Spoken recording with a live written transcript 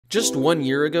Just 1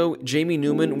 year ago, Jamie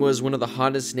Newman was one of the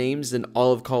hottest names in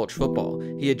all of college football.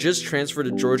 He had just transferred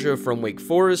to Georgia from Wake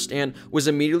Forest and was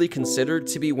immediately considered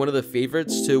to be one of the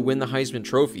favorites to win the Heisman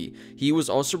Trophy. He was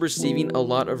also receiving a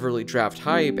lot of early draft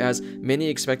hype, as many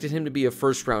expected him to be a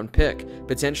first-round pick,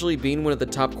 potentially being one of the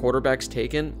top quarterbacks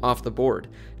taken off the board.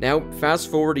 Now, fast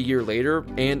forward a year later,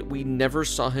 and we never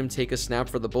saw him take a snap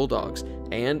for the Bulldogs,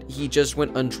 and he just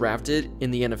went undrafted in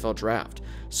the NFL Draft.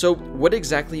 So what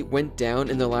exactly went down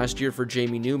in the last year for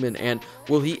Jamie Newman, and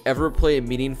will he ever play a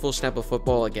meaningful snap of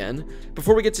football again?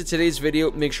 Before we get to today's video,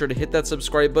 make sure to hit that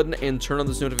subscribe button and turn on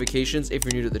those notifications if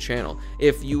you're new to the channel.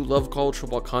 If you love college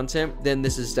football content, then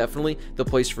this is definitely the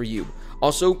place for you.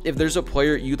 Also, if there's a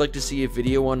player you'd like to see a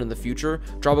video on in the future,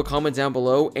 drop a comment down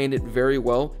below and it very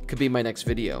well could be my next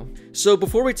video. So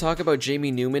before we talk about Jamie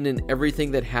Newman and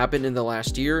everything that happened in the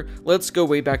last year, let's go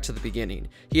way back to the beginning.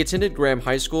 He attended Graham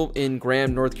High School in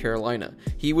Graham, North Carolina.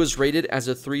 He was rated as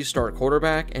a 3-star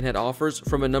quarterback and had offers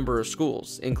from a number of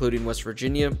schools, including West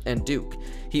Virginia and Duke.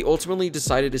 He ultimately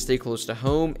decided to stay close to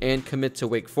home and commit to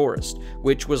Wake Forest,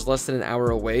 which was less than an hour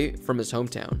away from his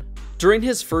hometown. During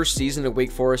his first season at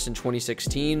Wake Forest in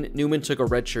 2016, Newman took a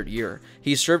redshirt year.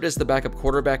 He served as the backup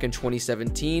quarterback in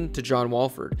 2017 to John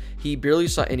Walford. He barely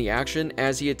saw any action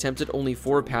as he attempted only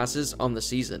 4 passes on the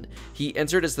season. He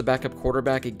entered as the backup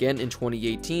quarterback again in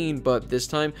 2018, but this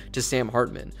time to Sam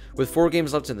Hartman. With 4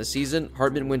 games left in the season,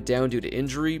 Hartman went down due to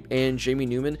injury, and Jamie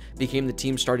Newman became the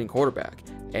team's starting quarterback.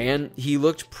 And he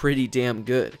looked pretty damn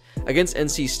good. Against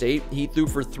NC State, he threw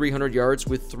for 300 yards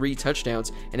with 3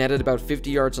 touchdowns and added about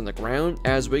 50 yards on the ground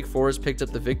as Wake Forest picked up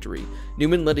the victory.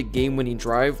 Newman led a game-winning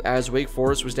drive as Wake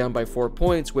Forest was down by 4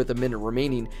 points with a minute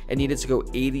remaining and needed to go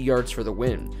 80 yards for the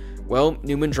win. Well,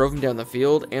 Newman drove him down the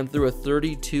field and threw a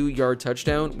 32-yard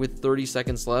touchdown with 30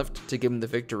 seconds left to give him the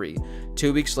victory.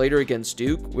 2 weeks later against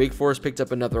Duke, Wake Forest picked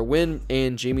up another win,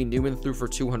 and Jamie Newman threw for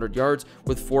 200 yards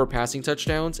with 4 passing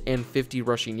touchdowns and 50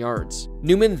 rushing yards.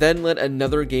 Newman then led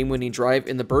another game-winning drive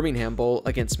in the Birmingham Bowl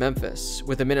against Memphis.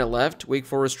 With a minute left, Wake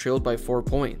Forest trailed by 4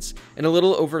 points. In a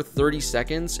little over 30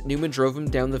 seconds, Newman drove him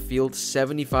down the field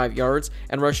 75 yards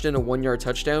and rushed in a 1-yard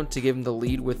touchdown to give him the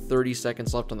lead with 30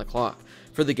 seconds left on the clock.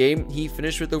 For the game, he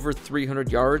finished with over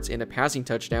 300 yards and a passing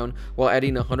touchdown while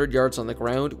adding 100 yards on the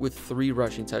ground with 3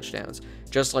 rushing touchdowns.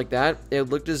 Just like that, it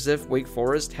looked as if Wake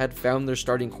Forest had found their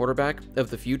starting quarterback of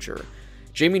the future.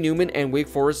 Jamie Newman and Wake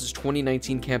Forest's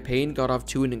 2019 campaign got off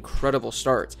to an incredible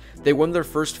start. They won their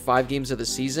first 5 games of the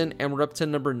season and were up to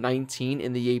number 19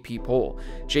 in the AP poll.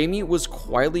 Jamie was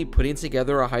quietly putting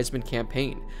together a Heisman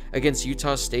campaign. Against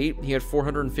Utah State, he had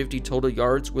 450 total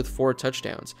yards with 4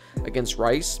 touchdowns. Against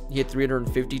Rice, he had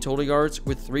 350 total yards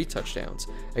with 3 touchdowns.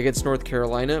 Against North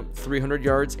Carolina, 300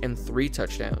 yards and 3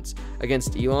 touchdowns.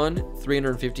 Against Elon,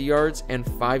 350 yards and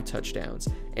 5 touchdowns.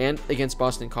 And against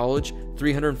Boston College,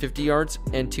 350 yards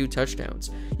and 2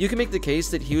 touchdowns. You can make the case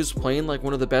that he was playing like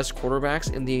one of the best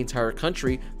quarterbacks in the entire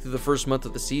country through the first month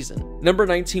of the season. Number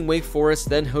 19 Wake Forest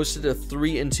then hosted a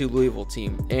 3-2 Louisville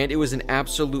team, and it was an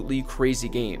absolutely crazy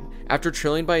game. After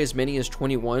trailing by as many as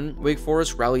 21, Wake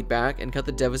Forest rallied back and cut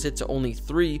the deficit to only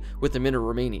 3 with a minute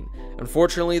remaining.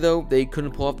 Unfortunately though, they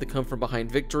couldn't pull off the come from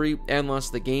behind victory and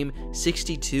lost the game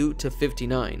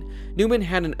 62-59. Newman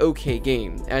had an okay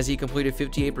game as he completed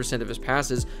 58% of his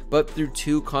passes but threw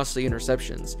 2 costly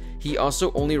interceptions. He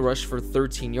also only rushed for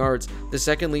 13 yards, the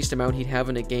second least amount he'd have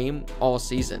in a game all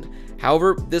season.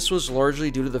 However, this was largely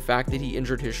due to the fact that he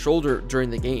injured his shoulder during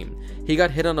the game. He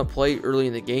got hit on a play early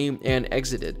in the game and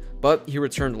exited, but he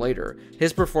returned later.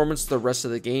 His performance the rest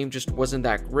of the game just wasn't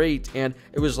that great, and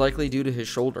it was likely due to his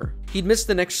shoulder. He'd missed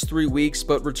the next 3 weeks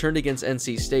but returned against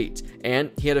NC State,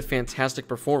 and he had a fantastic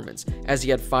performance as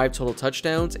he had 5 total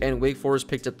touchdowns and Wake Forest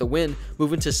picked up the win,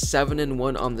 moving to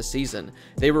 7-1 on the season.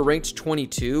 They were ranked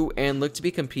 22 and looked to be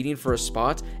competing for a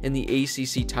spot in the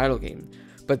ACC title game.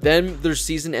 But then their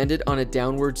season ended on a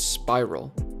downward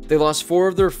spiral. They lost 4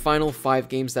 of their final 5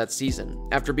 games that season.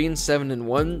 After being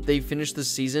 7-1, they finished the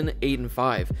season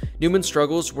 8-5. Newman's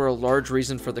struggles were a large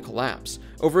reason for the collapse.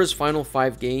 Over his final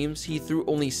 5 games, he threw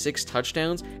only 6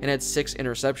 touchdowns and had 6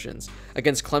 interceptions.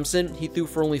 Against Clemson, he threw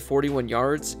for only 41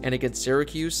 yards, and against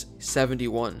Syracuse,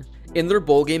 71. In their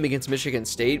bowl game against Michigan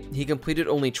State, he completed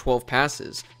only 12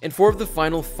 passes. In 4 of the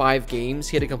final 5 games,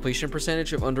 he had a completion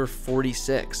percentage of under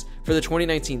 46. For the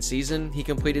 2019 season, he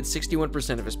completed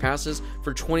 61% of his passes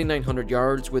for 2,900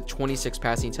 yards with 26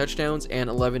 passing touchdowns and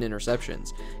 11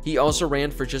 interceptions. He also ran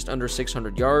for just under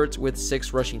 600 yards with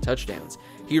 6 rushing touchdowns.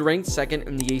 He ranked second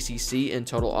in the ACC in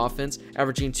total offense,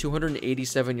 averaging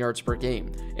 287 yards per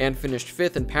game, and finished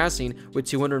 5th in passing with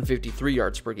 253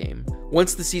 yards per game.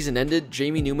 Once the season ended,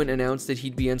 Jamie Newman announced that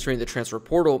he'd be entering the transfer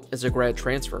portal as a grad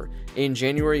transfer. In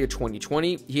January of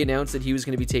 2020, he announced that he was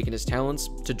going to be taking his talents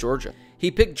to Georgia. He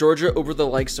picked Georgia over the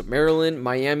likes of Maryland,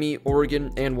 Miami,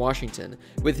 Oregon, and Washington.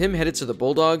 With him headed to the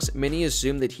Bulldogs, many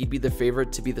assumed that he'd be the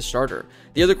favorite to be the starter.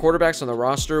 The other quarterbacks on the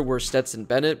roster were Stetson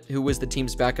Bennett, who was the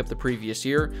team's backup the previous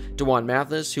year, DeJuan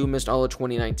Mathis, who missed all of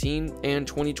 2019, and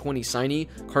 2020 signee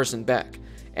Carson Beck.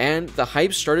 And the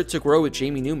hype started to grow with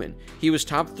Jamie Newman. He was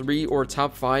top 3 or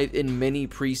top 5 in many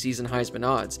preseason Heisman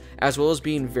odds, as well as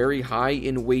being very high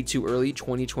in way too early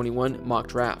 2021 mock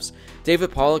drafts.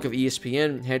 David Pollack of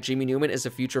ESPN had Jamie Newman as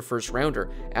a future first rounder,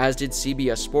 as did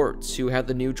CBS Sports, who had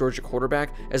the new Georgia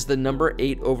quarterback as the number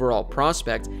 8 overall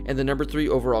prospect and the number 3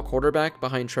 overall quarterback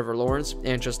behind Trevor Lawrence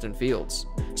and Justin Fields.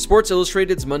 Sports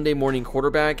Illustrated's Monday Morning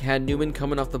Quarterback had Newman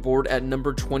coming off the board at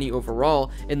number 20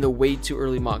 overall in the way too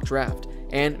early mock draft,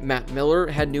 and Matt Miller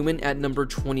had Newman at number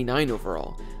 29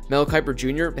 overall. Mel Kiper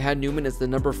Jr. had Newman as the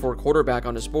number 4 quarterback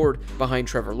on his board behind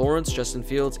Trevor Lawrence, Justin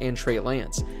Fields, and Trey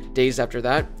Lance. Days after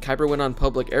that, Kiper went on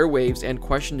public airwaves and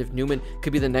questioned if Newman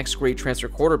could be the next great transfer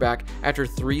quarterback after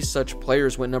 3 such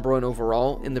players went number 1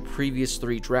 overall in the previous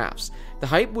 3 drafts. The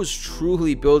hype was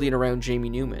truly building around Jamie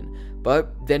Newman.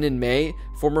 But then in May,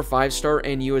 former 5-star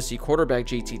and USC quarterback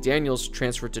JT Daniels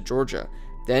transferred to Georgia.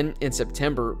 Then, in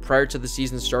September, prior to the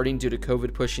season starting due to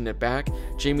COVID pushing it back,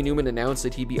 Jamie Newman announced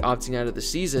that he'd be opting out of the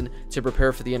season to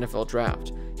prepare for the NFL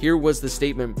draft. Here was the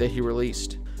statement that he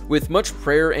released. With much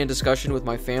prayer and discussion with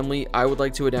my family, I would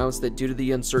like to announce that due to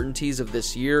the uncertainties of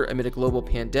this year amid a global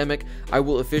pandemic, I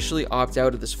will officially opt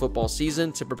out of this football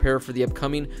season to prepare for the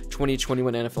upcoming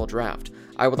 2021 NFL Draft.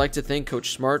 I would like to thank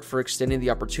Coach Smart for extending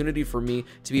the opportunity for me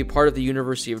to be a part of the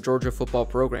University of Georgia football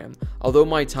program. Although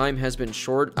my time has been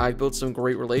short, I've built some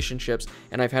great relationships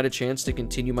and I've had a chance to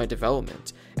continue my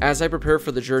development. As I prepare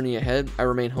for the journey ahead, I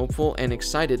remain hopeful and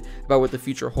excited about what the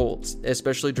future holds,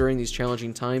 especially during these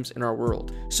challenging times in our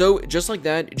world. So, just like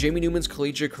that, Jamie Newman's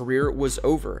collegiate career was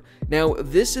over. Now,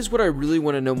 this is what I really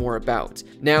want to know more about.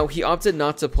 Now, he opted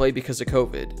not to play because of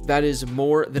COVID. That is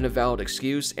more than a valid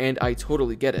excuse, and I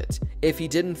totally get it. If he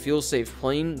didn't feel safe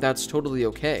playing, that's totally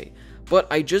okay. But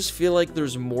I just feel like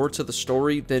there's more to the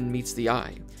story than meets the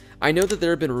eye. I know that there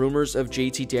have been rumors of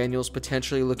JT Daniels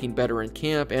potentially looking better in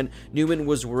camp, and Newman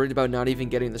was worried about not even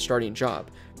getting the starting job.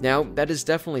 Now, that is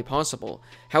definitely possible.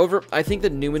 However, I think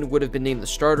that Newman would have been named the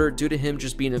starter due to him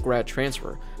just being a grad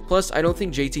transfer. Plus, I don't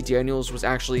think JT Daniels was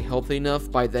actually healthy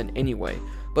enough by then anyway.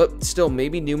 But still,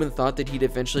 maybe Newman thought that he'd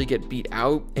eventually get beat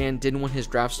out and didn't want his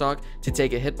draft stock to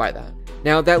take a hit by that.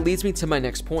 Now, that leads me to my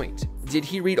next point. Did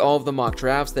he read all of the mock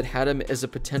drafts that had him as a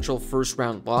potential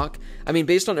first-round lock? I mean,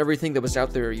 based on everything that was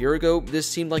out there a year ago, this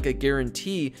seemed like a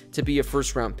guarantee to be a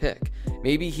first-round pick.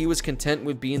 Maybe he was content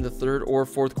with being the 3rd or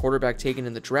 4th quarterback taken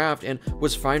in the draft and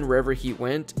was fine wherever he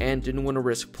went and didn't want to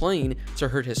risk playing to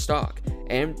hurt his stock.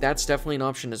 And that's definitely an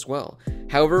option as well.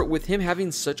 However, with him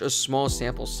having such a small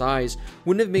sample size,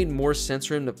 wouldn't it have made more sense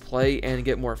for him to play and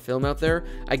get more film out there?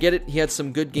 I get it, he had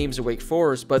some good games at Wake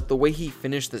Forest, but the way he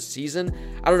finished this season,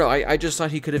 I don't know, I just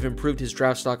thought he could have improved his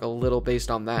draft stock a little based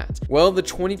on that. Well, the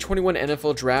 2021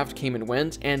 NFL Draft came and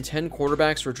went, and 10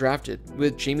 quarterbacks were drafted,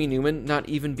 with Jamie Newman not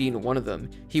even being one of them.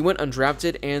 He went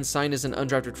undrafted and signed as an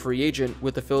undrafted free agent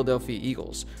with the Philadelphia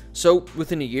Eagles. So,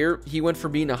 within a year, he went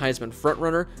from being a Heisman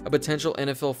frontrunner, a potential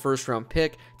NFL first-round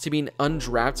pick, to being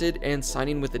undrafted and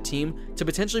signing with the team to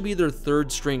potentially be their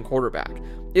 3rd string quarterback.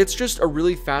 It's just a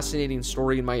really fascinating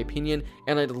story in my opinion,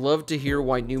 and I'd love to hear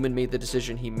why Newman made the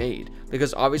decision he made,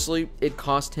 because obviously it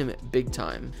cost him big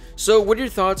time. So what are your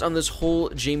thoughts on this whole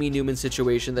Jamie Newman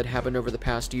situation that happened over the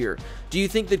past year? Do you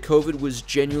think that COVID was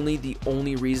genuinely the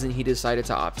only reason he decided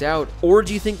to opt out, or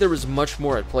do you think there was much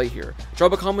more at play here?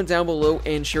 Drop a comment down below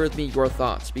and share with me your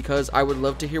thoughts, because I would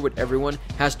love to hear what everyone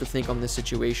has to think on this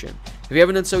situation. If you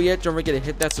haven't done so yet, don't forget to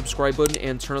hit that subscribe button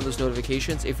and turn on those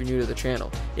notifications if you're new to the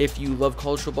channel. If you love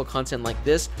college football content like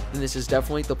this, then this is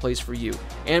definitely the place for you.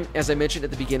 And as I mentioned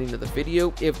at the beginning of the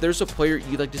video, if there's a player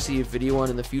you'd like to see a video on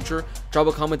in the future, drop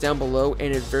a comment down below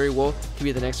and it very well could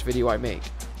be the next video I make.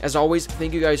 As always,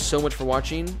 thank you guys so much for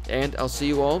watching, and I'll see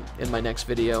you all in my next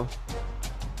video.